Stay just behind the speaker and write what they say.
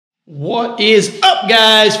What is up,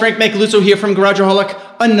 guys? Frank Macaluso here from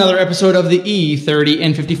Garageaholic. Another episode of the E30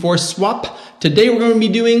 N54 swap. Today we're going to be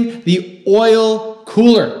doing the oil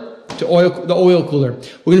cooler. The oil cooler.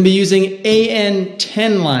 We're going to be using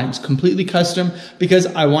AN10 lines, completely custom, because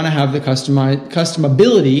I want to have the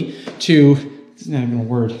customability to. It's not even a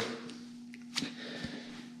word.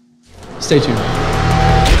 Stay tuned.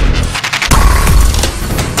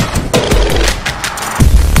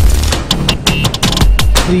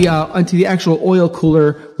 Onto the actual oil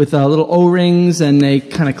cooler with little O-rings, and they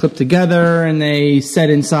kind of clip together and they set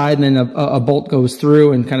inside, and then a bolt goes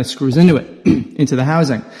through and kind of screws into it, into the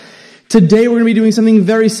housing. Today we're going to be doing something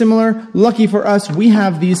very similar. Lucky for us, we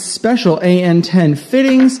have these special AN10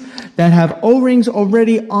 fittings that have O-rings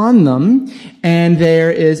already on them, and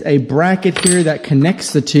there is a bracket here that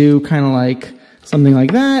connects the two, kind of like something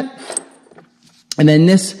like that, and then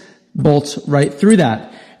this bolts right through that.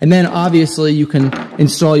 And then obviously you can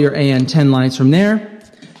install your AN10 lines from there.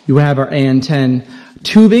 You have our AN10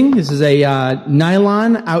 tubing. This is a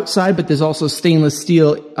nylon outside, but there's also stainless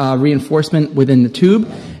steel reinforcement within the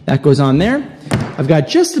tube. That goes on there. I've got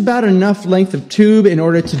just about enough length of tube in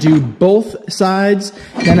order to do both sides.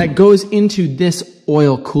 Then it goes into this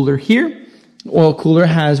oil cooler here. The oil cooler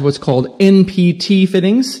has what's called NPT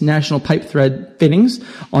fittings, National Pipe Thread fittings,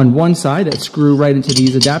 on one side that screw right into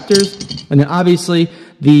these adapters. And then obviously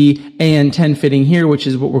the AN10 fitting here, which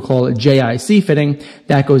is what we're calling a JIC fitting,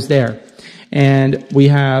 that goes there. And we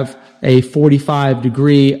have a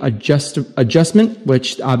 45-degree adjustment,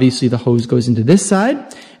 which obviously the hose goes into this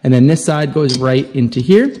side, and then this side goes right into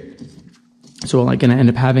here. So we're going to end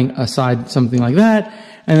up having a side something like that,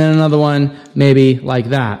 and then another one maybe like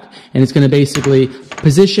that. And it's going to basically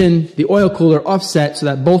position the oil cooler offset so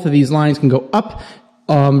that both of these lines can go up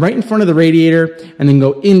right in front of the radiator and then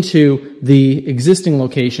go into the existing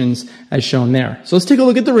locations as shown there. So let's take a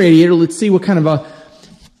look at the radiator. Let's see what kind of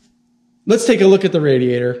let's take a look at the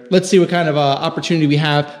radiator. Let's see what kind of opportunity we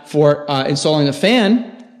have for installing a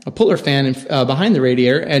fan, a puller fan behind the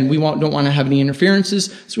radiator, and we don't want to have any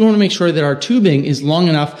interferences, so we want to make sure that our tubing is long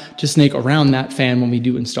enough to snake around that fan when we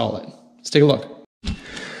do install it. Let's take a look.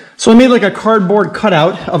 So I made like a cardboard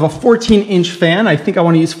cutout of a 14-inch fan. I think I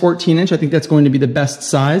want to use 14-inch. I think that's going to be the best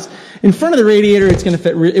size. In front of the radiator, it's going to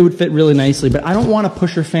fit. It would fit really nicely, but I don't want a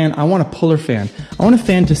pusher fan. I want a puller fan. I want a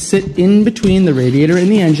fan to sit in between the radiator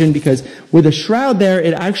and the engine, because with a shroud there,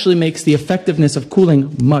 it actually makes the effectiveness of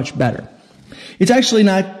cooling much better. It's actually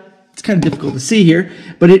not. It's kind of difficult to see here,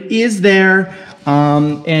 but it is there.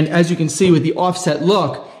 And as you can see with the offset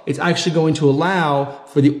look, it's actually going to allow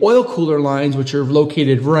for the oil cooler lines, which are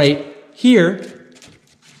located right here,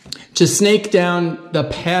 to snake down the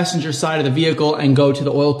passenger side of the vehicle and go to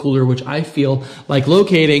the oil cooler, which I feel like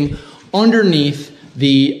locating underneath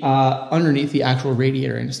the actual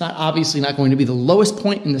radiator. And it's not obviously not going to be the lowest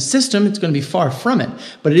point in the system. It's going to be far from it,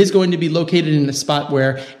 but it is going to be located in a spot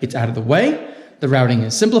where it's out of the way, the routing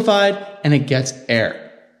is simplified, and it gets air.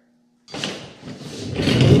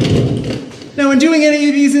 Now, when doing any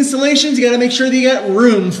of these installations, you got to make sure that you got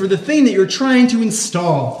room for the thing that you're trying to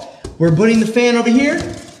install. We're putting the fan over here,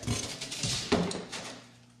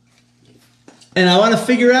 and I want to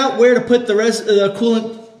figure out where to put the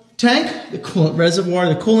coolant tank, the coolant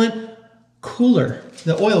reservoir, the coolant cooler,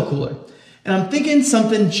 the oil cooler. And I'm thinking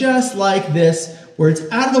something just like this, where it's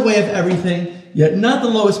out of the way of everything, yet not the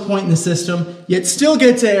lowest point in the system, yet still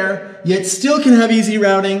gets air, yet still can have easy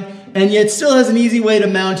routing, and yet still has an easy way to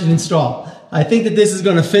mount and install. I think that this is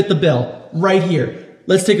going to fit the bill right here.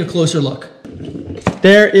 Let's take a closer look.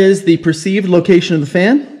 There is the perceived location of the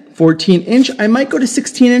fan, 14-inch. I might go to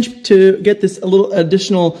 16-inch to get this a little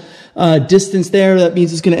additional distance there. That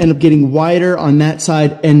means it's going to end up getting wider on that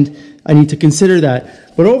side, and I need to consider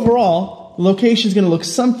that. But overall, the location is going to look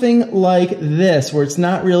something like this, where it's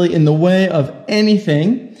not really in the way of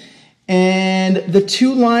anything. And the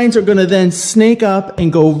two lines are going to then snake up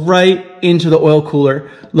and go right into the oil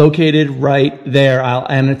cooler, located right there. I'll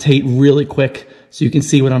annotate really quick so you can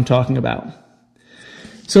see what I'm talking about.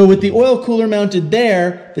 So with the oil cooler mounted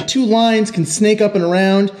there, the two lines can snake up and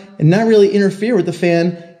around and not really interfere with the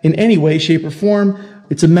fan in any way, shape, or form.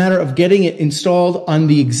 It's a matter of getting it installed on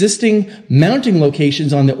the existing mounting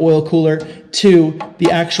locations on the oil cooler to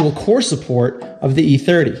the actual core support of the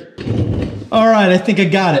E30. All right, I think I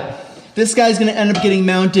got it. This guy's going to end up getting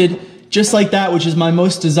mounted just like that, which is my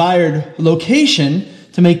most desired location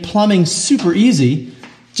to make plumbing super easy,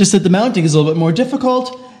 just that the mounting is a little bit more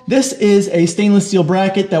difficult. This is a stainless steel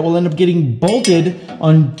bracket that will end up getting bolted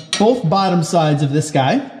on both bottom sides of this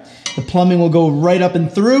guy. The plumbing will go right up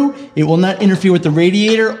and through. It will not interfere with the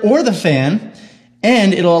radiator or the fan,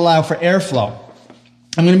 and it'll allow for airflow.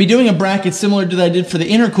 I'm going to be doing a bracket similar to that I did for the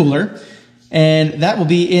intercooler, and that will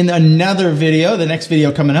be in another video, the next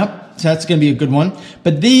video coming up. So that's going to be a good one.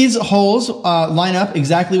 But these holes line up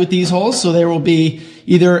exactly with these holes, so there will be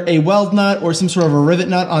either a weld nut or some sort of a rivet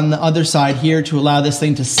nut on the other side here to allow this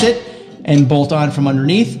thing to sit and bolt on from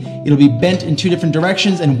underneath. It'll be bent in 2 different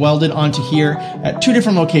directions and welded onto here at 2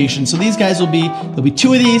 different locations. So these guys there'll be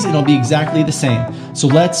 2 of these, and it'll be exactly the same. So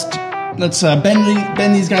let's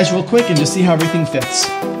bend these guys real quick and just see how everything fits.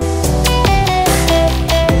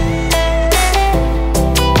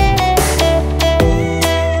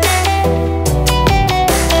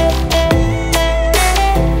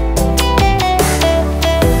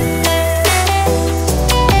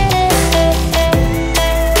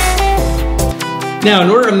 Now,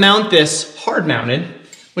 in order to mount this hard mounted,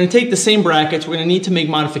 we're going to take the same brackets, we're going to need to make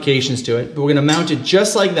modifications to it, but we're going to mount it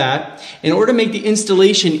just like that. In order to make the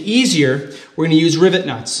installation easier, we're going to use rivet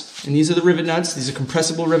nuts. And these are the rivet nuts, these are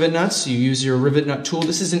compressible rivet nuts, so you use your rivet nut tool.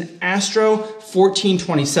 This is an Astro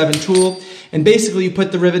 1427 tool, and basically you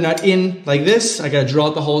put the rivet nut in like this. I got to drill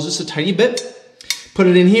out the holes just a tiny bit. Put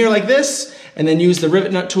it in here like this, and then use the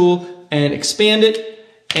rivet nut tool and expand it,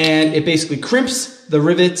 and it basically crimps the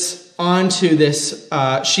rivets onto this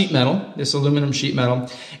sheet metal, this aluminum sheet metal,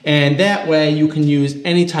 and that way you can use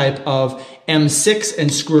any type of M6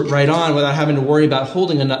 and screw it right on without having to worry about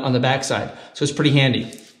holding a nut on the backside. So it's pretty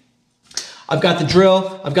handy. I've got the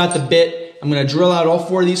drill, I've got the bit, I'm going to drill out all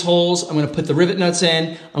 4 of these holes, I'm going to put the rivet nuts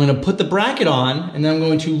in, I'm going to put the bracket on, and then I'm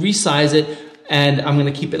going to resize it, and I'm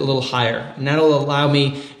going to keep it a little higher. And that'll allow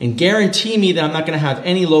me and guarantee me that I'm not going to have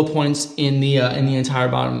any low points in the entire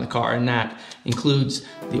bottom of the car, and that includes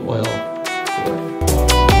the oil cooler.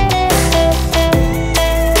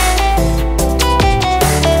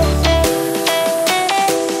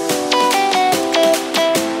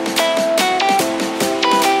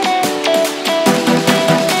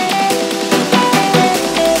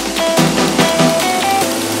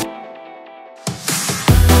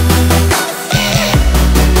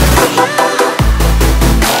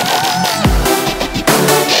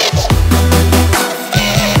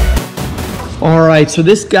 Alright, so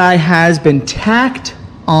this guy has been tacked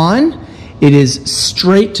on. It is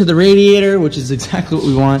straight to the radiator, which is exactly what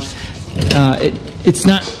we want.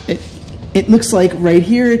 It looks like right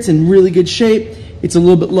here it's in really good shape. It's a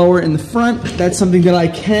little bit lower in the front. That's something that I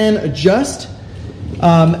can adjust.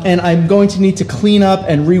 And I'm going to need to clean up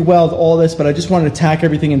and re-weld all this, but I just wanted to tack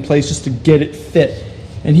everything in place just to get it fit.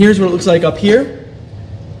 And here's what it looks like up here.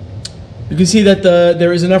 You can see that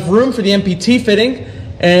there is enough room for the MPT fitting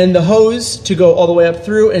and the hose to go all the way up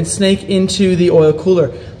through and snake into the oil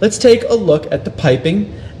cooler. Let's take a look at the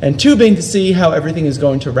piping and tubing to see how everything is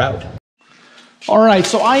going to route. All right,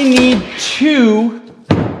 so I need two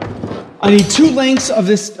lengths of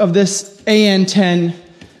this AN10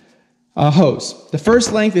 hose. The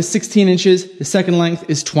first length is 16 inches, the second length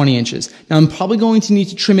is 20 inches. Now I'm probably going to need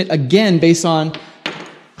to trim it again based on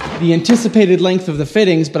the anticipated length of the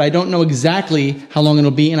fittings, but I don't know exactly how long it'll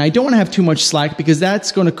be, and I don't want to have too much slack because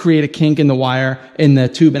that's going to create a kink in the wire in the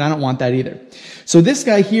tube, and I don't want that either. So this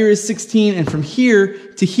guy here is 16, and from here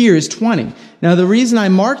to here is 20. Now the reason I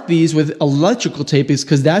marked these with electrical tape is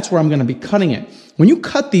because that's where I'm going to be cutting it. When you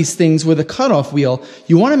cut these things with a cutoff wheel,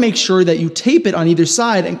 you want to make sure that you tape it on either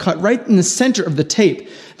side and cut right in the center of the tape.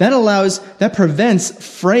 That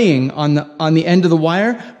prevents fraying on the end of the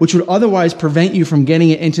wire, which would otherwise prevent you from getting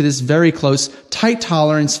it into this very close tight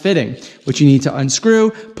tolerance fitting, which you need to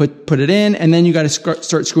unscrew, put it in, and then you got to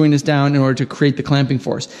start screwing this down in order to create the clamping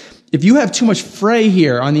force. If you have too much fray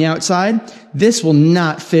here on the outside, this will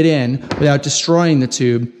not fit in without destroying the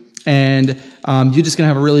tube, and you're just going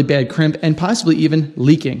to have a really bad crimp and possibly even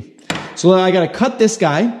leaking. So I got to cut this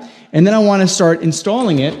guy, and then I want to start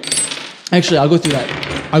installing it. Actually, I'll go through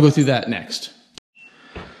that next.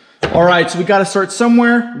 All right, so we got to start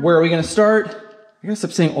somewhere. Where are we going to start? I gotta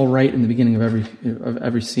stop saying "all right" in the beginning of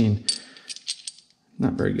every scene.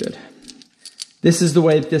 Not very good. This is the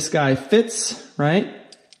way that this guy fits, right?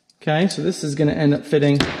 Okay, so this is going to end up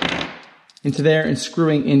fitting into there and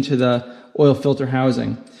screwing into the oil filter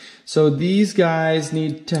housing. So these guys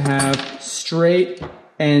need to have straight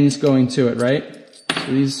ends going to it, right?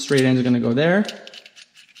 So these straight ends are going to go there.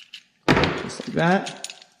 Just like that.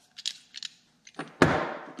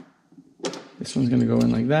 This one's going to go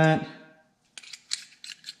in like that.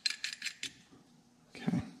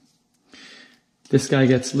 Okay. This guy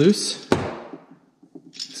gets loose.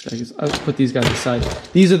 This guy gets, I'll put these guys aside.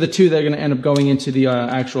 These are the two that are going to end up going into the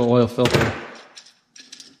actual oil filter,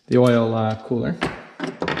 the oil cooler.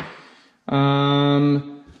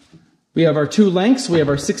 We have our two lengths. We have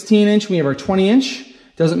our 16 inch, we have our 20 inch.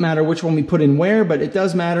 Doesn't matter which one we put in where, but it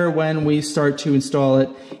does matter when we start to install it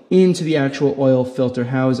into the actual oil filter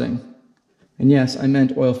housing. And yes, I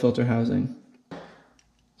meant oil filter housing.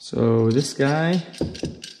 So this guy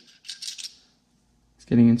is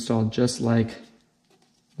getting installed just like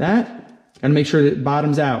that. Gotta make sure that it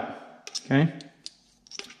bottoms out, okay?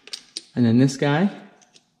 And then this guy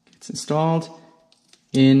gets installed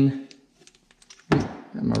in,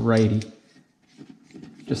 I'm a righty,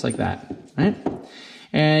 just like that, right?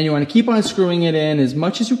 And you want to keep on screwing it in as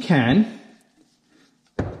much as you can.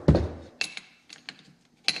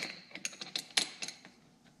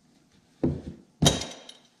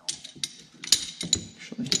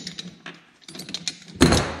 Actually,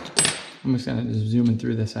 I'm just going to zoom in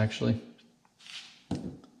through this actually.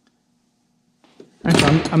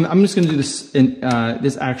 Actually, I'm just going to do this in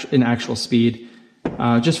actual speed,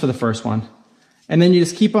 just for the first one. And then you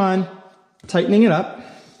just keep on tightening it up.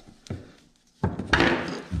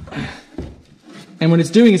 And what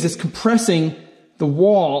it's doing is it's compressing the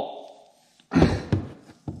wall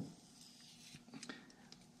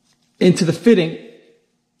into the fitting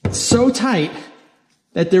so tight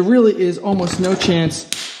that there really is almost no chance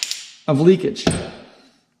of leakage.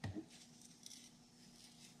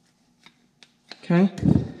 Okay?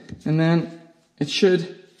 And then it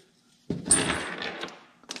should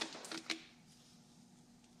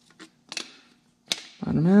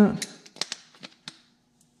bottom out.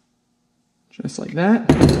 Just like that.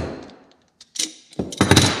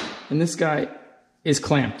 And this guy is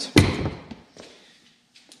clamped.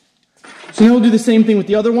 So now we'll do the same thing with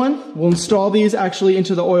the other one. We'll install these actually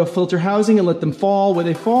into the oil filter housing and let them fall where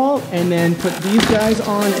they fall, and then put these guys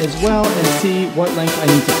on as well and see what length I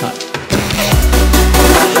need to cut.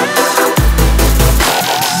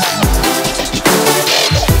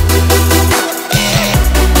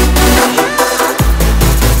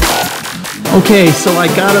 Okay, so I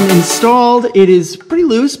got them installed. It is pretty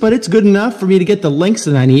loose, but it's good enough for me to get the lengths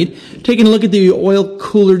that I need. Taking a look at the oil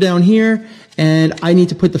cooler down here, and I need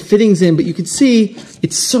to put the fittings in, but you can see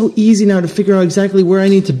it's so easy now to figure out exactly where I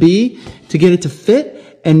need to be to get it to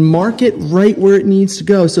fit and mark it right where it needs to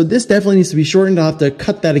go. So this definitely needs to be shortened. I'll have to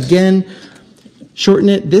cut that again, shorten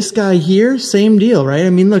it. This guy here, same deal, right? I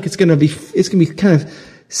mean, look, it's gonna be kind of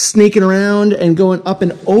snaking around and going up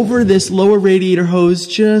and over this lower radiator hose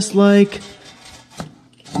just like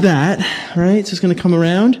that, right? It's just going to come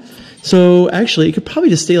around. So actually, it could probably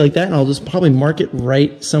just stay like that, and I'll just probably mark it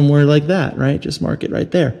right somewhere like that, right? Just mark it right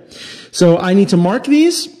there. So I need to mark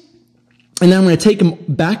these, and then I'm going to take them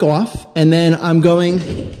back off, and then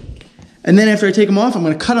after I take them off, I'm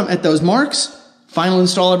going to cut them at those marks, final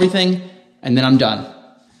install everything, and then I'm done.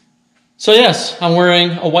 So yes, I'm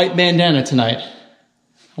wearing a white bandana tonight.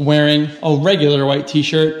 I'm wearing a regular white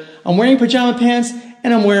t-shirt. I'm wearing pajama pants,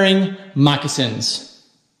 and I'm wearing moccasins.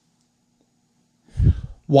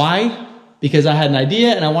 Why? Because I had an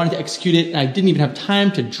idea and I wanted to execute it and I didn't even have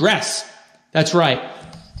time to dress. That's right.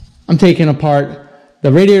 I'm taking apart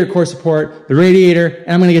the radiator core support, the radiator,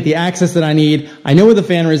 and I'm going to get the access that I need. I know where the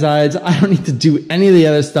fan resides. I don't need to do any of the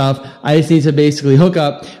other stuff. I just need to basically hook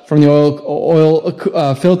up from the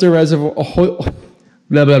oil filter reservoir,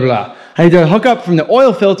 blah, blah, blah. I need to hook up from the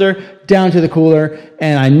oil filter down to the cooler,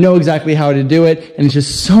 and I know exactly how to do it, and it's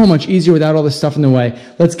just so much easier without all this stuff in the way.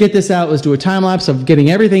 Let's get this out. Let's do a time lapse of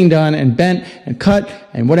getting everything done and bent and cut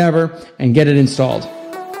and whatever, and get it installed.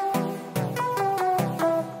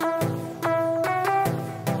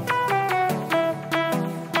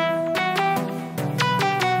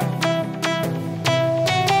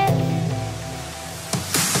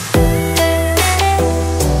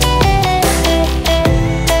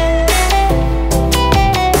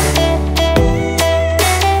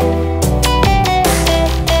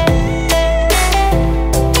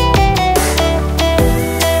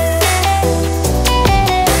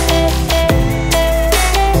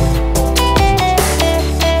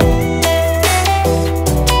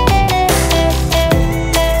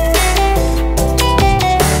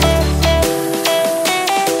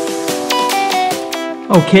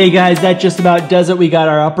 Okay guys, that just about does it. We got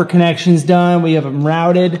our upper connections done. We have them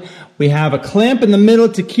routed. We have a clamp in the middle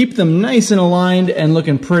to keep them nice and aligned and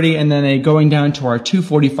looking pretty, and then going down to our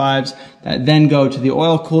 245s that then go to the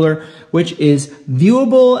oil cooler, which is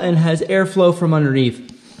viewable and has airflow from underneath.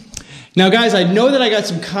 Now guys, I know that I got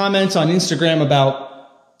some comments on Instagram about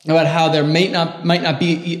how there might not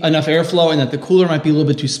be enough airflow and that the cooler might be a little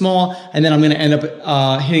bit too small, and then I'm going to end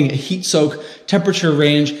up hitting a heat soak temperature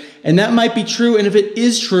range. And that might be true, and if it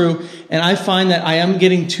is true, and I find that I am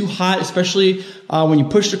getting too hot, especially when you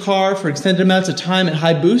push the car for extended amounts of time at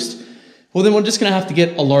high boost, well then we're just going to have to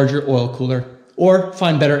get a larger oil cooler or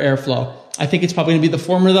find better airflow. I think it's probably gonna be the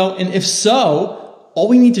former though. And if so, all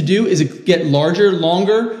we need to do is get larger,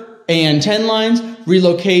 longer AN10 lines,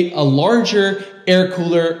 relocate a larger air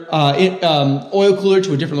cooler, oil cooler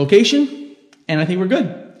to a different location, and I think we're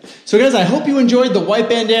good. So guys, I hope you enjoyed the white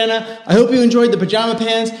bandana. I hope you enjoyed the pajama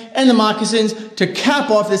pants and the moccasins to cap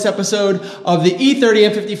off this episode of the E30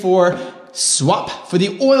 N54 swap for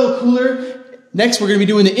the oil cooler. Next, we're going to be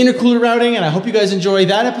doing the intercooler routing, and I hope you guys enjoy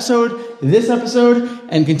that episode, this episode,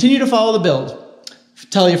 and continue to follow the build.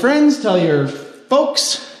 Tell your friends, tell your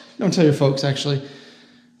folks. Don't tell your folks, actually.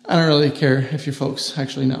 I don't really care if your folks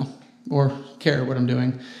actually know or care what I'm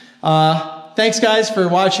doing. Thanks, guys, for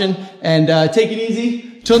watching, and take it easy.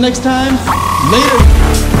 Till next time,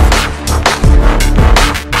 later.